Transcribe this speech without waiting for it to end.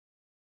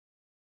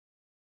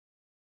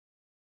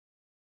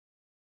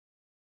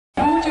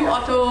Would you,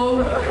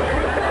 Otto?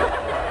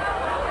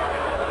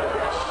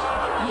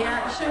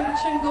 Yeah, you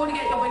shouldn't go to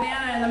get your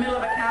banana in the middle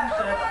of a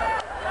concert.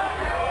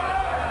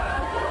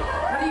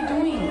 What are you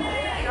doing?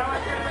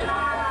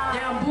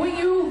 Yeah, boy,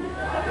 you.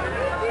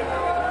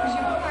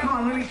 No,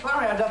 I'm really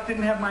sorry. I just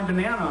didn't have my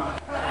banana.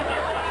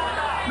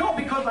 No,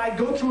 because I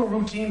go through a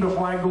routine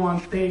before I go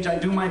on stage. I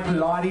do my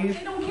Pilates.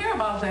 They don't care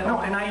about that. No,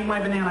 and I eat my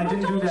banana. I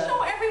didn't do that. Don't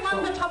show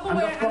everyone the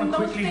Tupperware. I'm just going to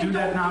quickly do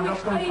that now. I'm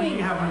just going to quickly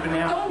have my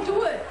banana. Don't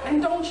do it.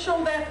 And don't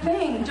show that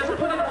thing. Just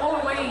put it all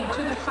away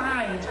to the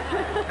side.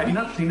 Have you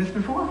not seen this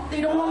before?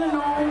 They don't want to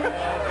know.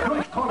 No,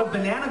 it's called a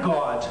banana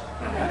god.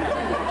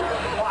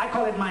 Well, I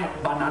call it my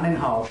bananen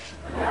house.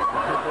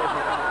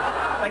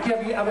 Like,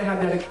 have you ever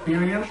had that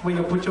experience where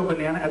you put your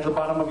banana at the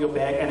bottom of your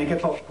bag and it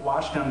gets all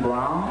squashed and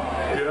brown?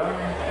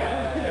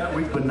 Yeah.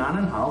 With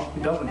bananen house,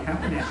 it doesn't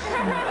happen.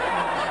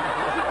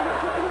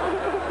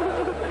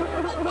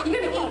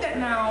 You're gonna eat that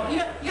now. You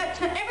got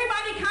 10,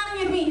 everybody counting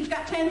with me. He's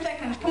got 10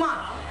 seconds. Come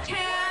on. 10,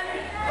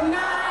 9,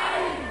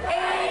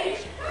 8,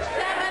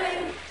 7,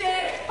 and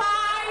 6, 5,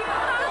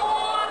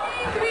 4,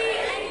 3,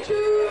 and 2,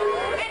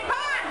 and 1.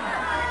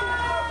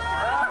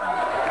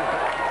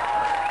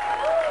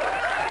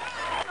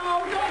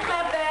 No, don't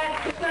clap that.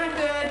 It's not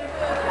good.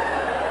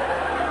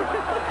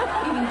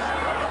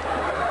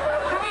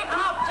 Hurry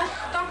up. Just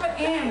stuff it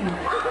in.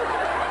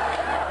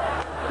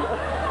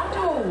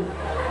 Otto.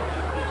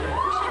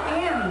 Push it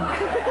in.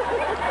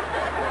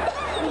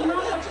 Your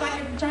mouth looks like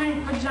a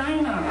giant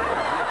vagina.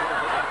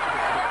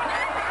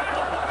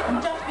 I'm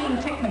just being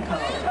technical.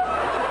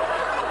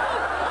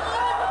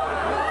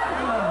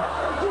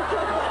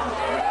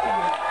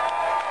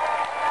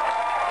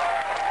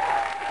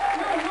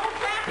 No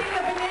clapping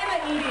the banana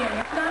eating.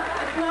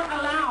 It's not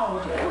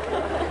allowed.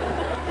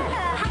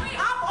 Hurry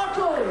up,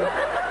 Otto.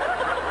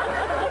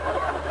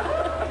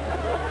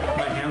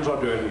 My hands are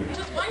dirty.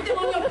 Just wipe them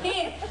on your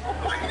pants.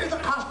 It's a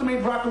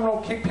custom-made rock and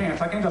roll kick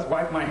pants. I can just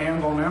wipe my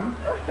hands on them.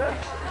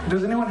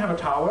 Does anyone have a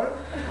towel?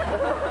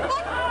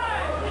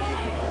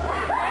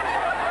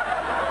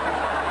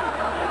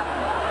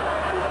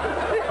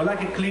 Or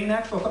like a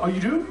Kleenex or something? Oh, you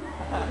do?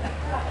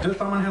 Does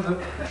someone has a...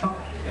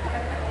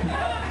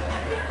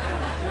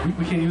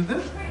 We can use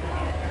this?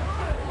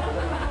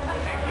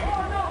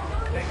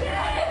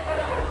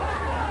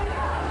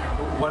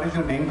 What is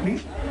your name,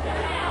 please?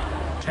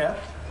 Tess?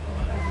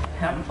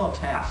 I'm for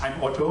Tess. I'm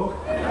Otto.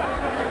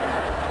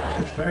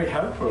 It's very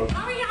helpful.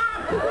 Hurry up.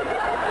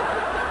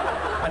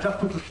 I just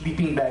put the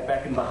sleeping bag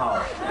back in the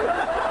house.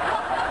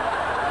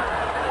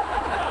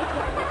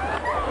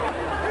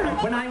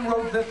 When I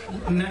wrote this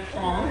next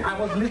song, I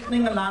was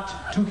listening a lot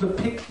to the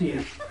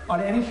Pixies. Are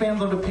there any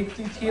fans of the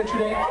Pixies here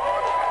today?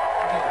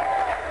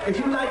 Okay. If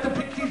you like the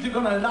Pixies, you're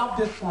gonna love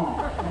this song.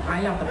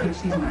 I love the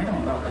Pixies and I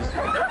don't love this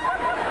song.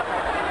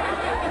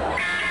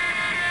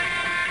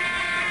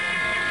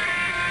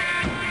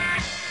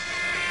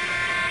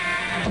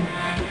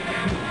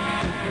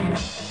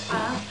 I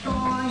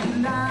saw you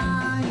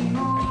lying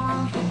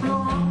on the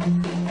floor,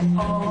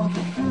 all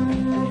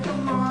through the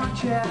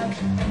market.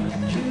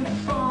 You'd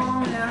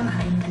fallen,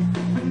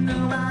 but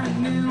nobody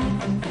knew.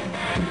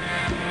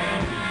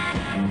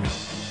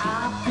 I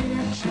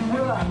picked you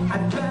up, I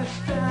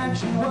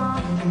dressed you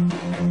up,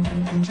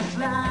 just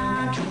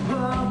like a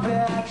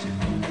puppet.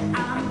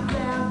 I'm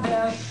glad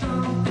there's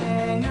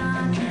something I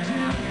can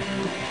do.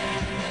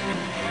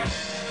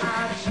 I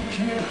took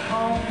you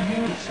home,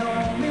 you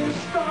told me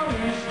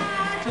stories,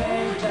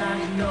 things that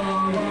no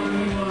one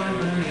would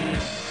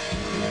believe.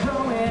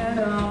 Growing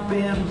up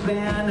in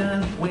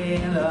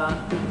Venezuela,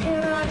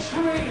 in a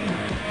tree,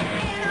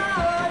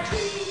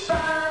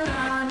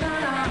 banana,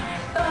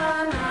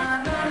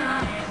 banana.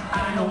 I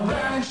know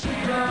where it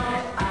should go,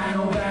 I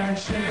know where it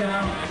should go.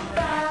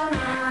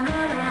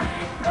 Banana,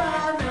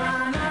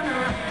 banana.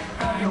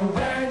 I know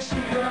where it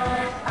should go,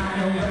 I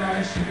know where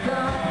it should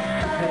go.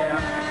 There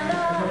is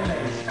a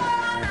place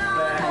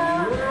where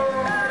you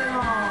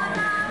belong.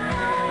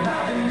 My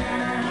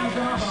banana has a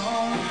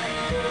home.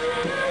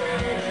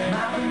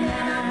 My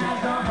banana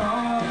has a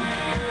home.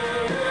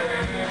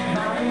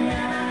 My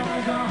banana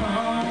has a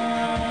home.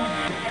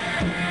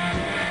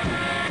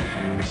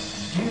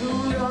 You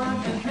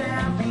look as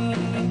happy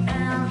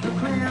as a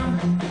clam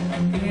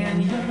in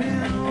your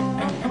new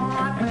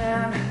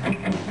apartment.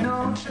 No,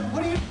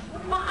 what do you...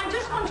 Well, I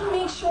just want to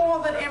make sure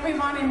that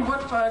everyone in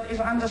Woodford is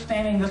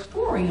understanding the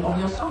story of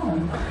your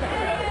song.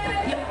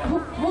 Yeah,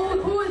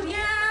 who is,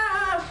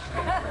 yes!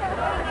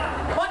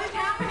 What is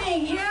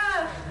happening?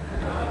 Yes!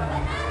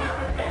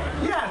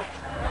 Yes!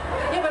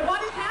 Yeah, but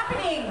what is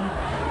happening?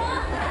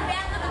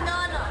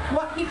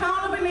 What, he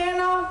found a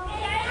banana?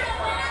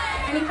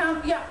 And he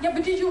found, yeah,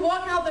 but did you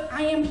work out that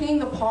I am playing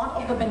the part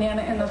of the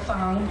banana in the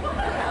song?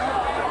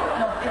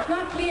 No, it's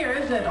not clear,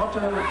 is it,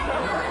 Otto?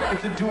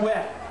 It's a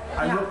duet.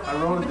 I wrote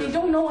But this. they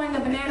don't know I'm the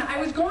banana. I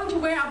was going to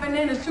wear a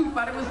banana suit,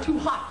 but it was too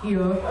hot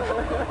here.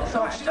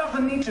 So She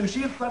doesn't need to.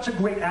 She is such a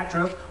great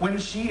actress. When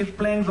she is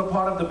playing the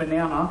part of the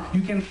banana, you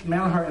can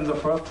smell her in the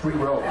first 3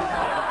 rows.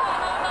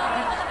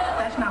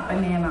 that's not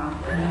banana.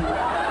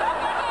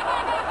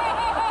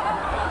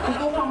 You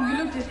go from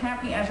as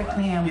happy as a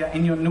clam. Yeah,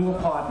 in your new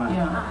apartment.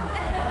 Yeah.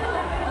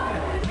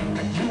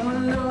 You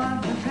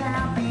look as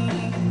happy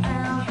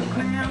as a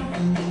clam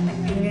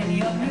in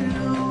your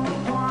new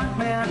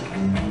apartment.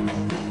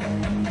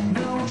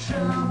 No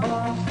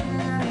trouble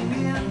fitting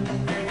in.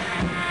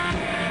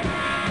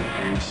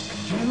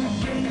 You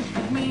gazed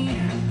at me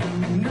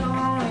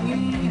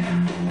knowingly.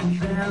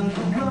 Then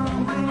the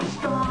rumbling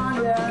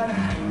started.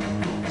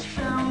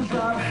 Sounds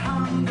of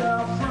hunger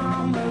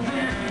from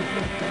within.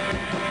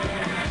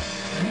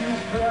 You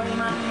filled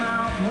my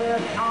mouth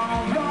with all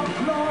your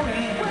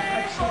glory. A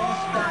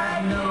taste that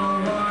no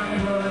one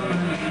would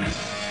believe.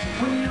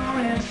 When you're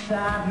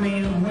inside me,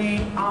 we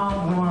are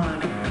one.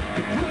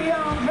 We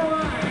are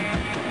one.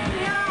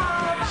 We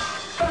are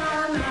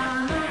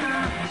ba-na-na-na,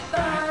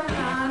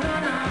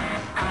 ba-na-na-na.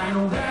 I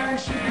know where it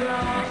should go.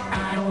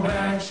 I know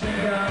where it should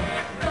go.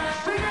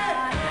 Sing it!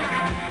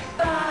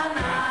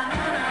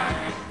 Ba-na-na-na.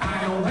 I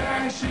know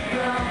where it should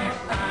go.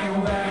 I know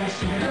where it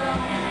should go.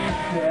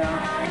 Yeah,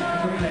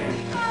 the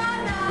place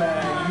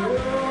where you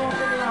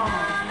belong.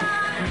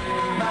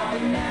 My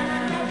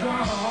bananas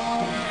are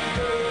home.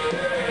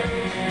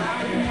 My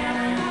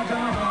bananas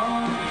are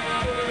home.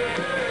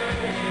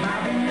 My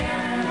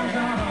bananas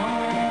are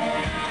home.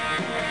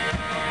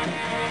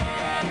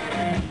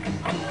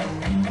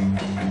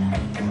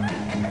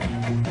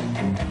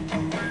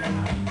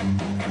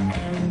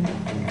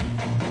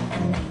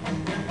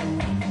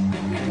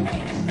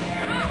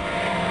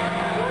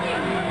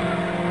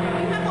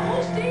 You have the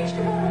whole stage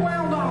to move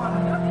around on.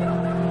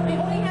 They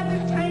only have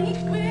this tiny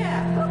square.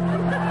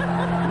 The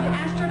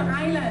Astrid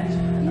Island.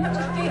 You have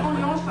to stay on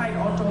your side,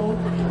 Otto.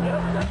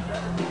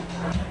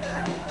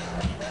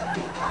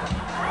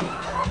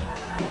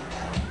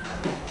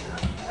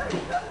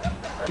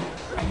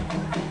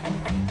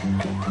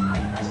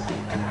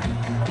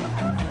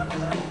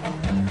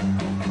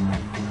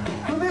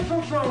 Do this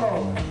one solo.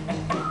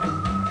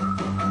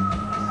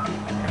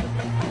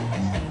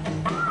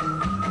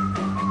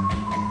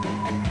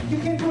 You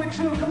can do it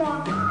too, come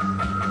on.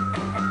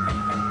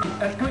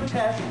 That's good,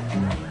 Tess.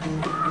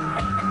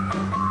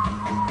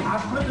 I'll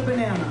split the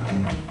banana.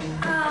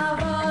 I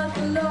was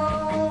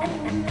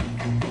alone,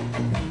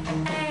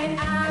 and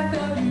I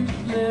felt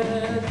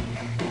useless.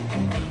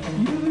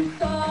 You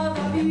saw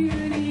the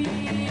beauty,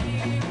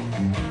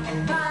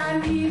 my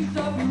needs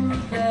of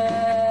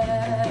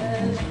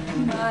ruthless.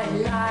 My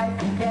life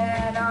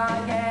began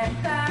against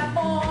that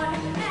morn,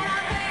 and I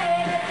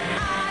prayed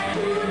I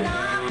could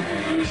not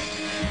breathe.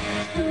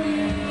 Slowly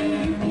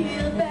you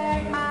peeled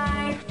back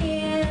my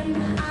skin.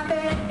 I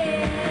bit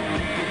in,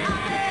 I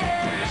bit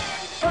in.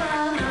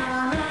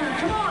 Ba-na-na-na,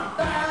 come on!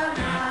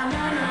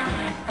 Ba-na-na-na.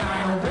 I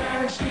know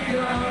where it should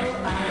go.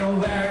 I know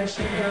where it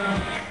should go.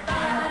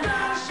 I know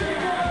where it should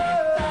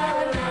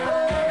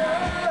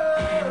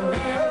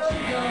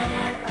go.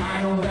 I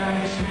know where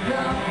it should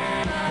go.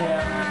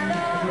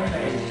 Yeah, the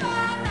place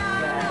where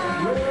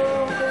you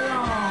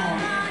belong.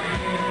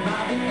 My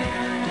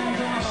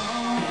bananas are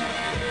home.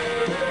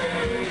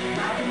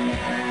 My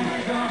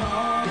bananas are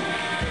home.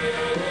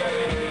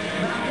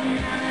 My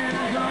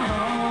bananas are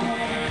home.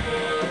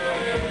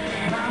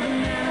 My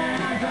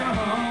bananas are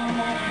home.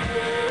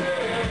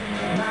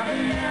 My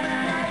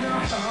bananas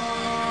are home.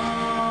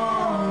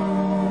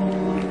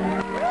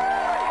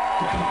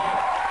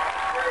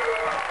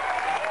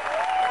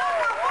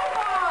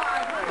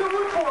 Do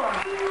it for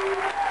us.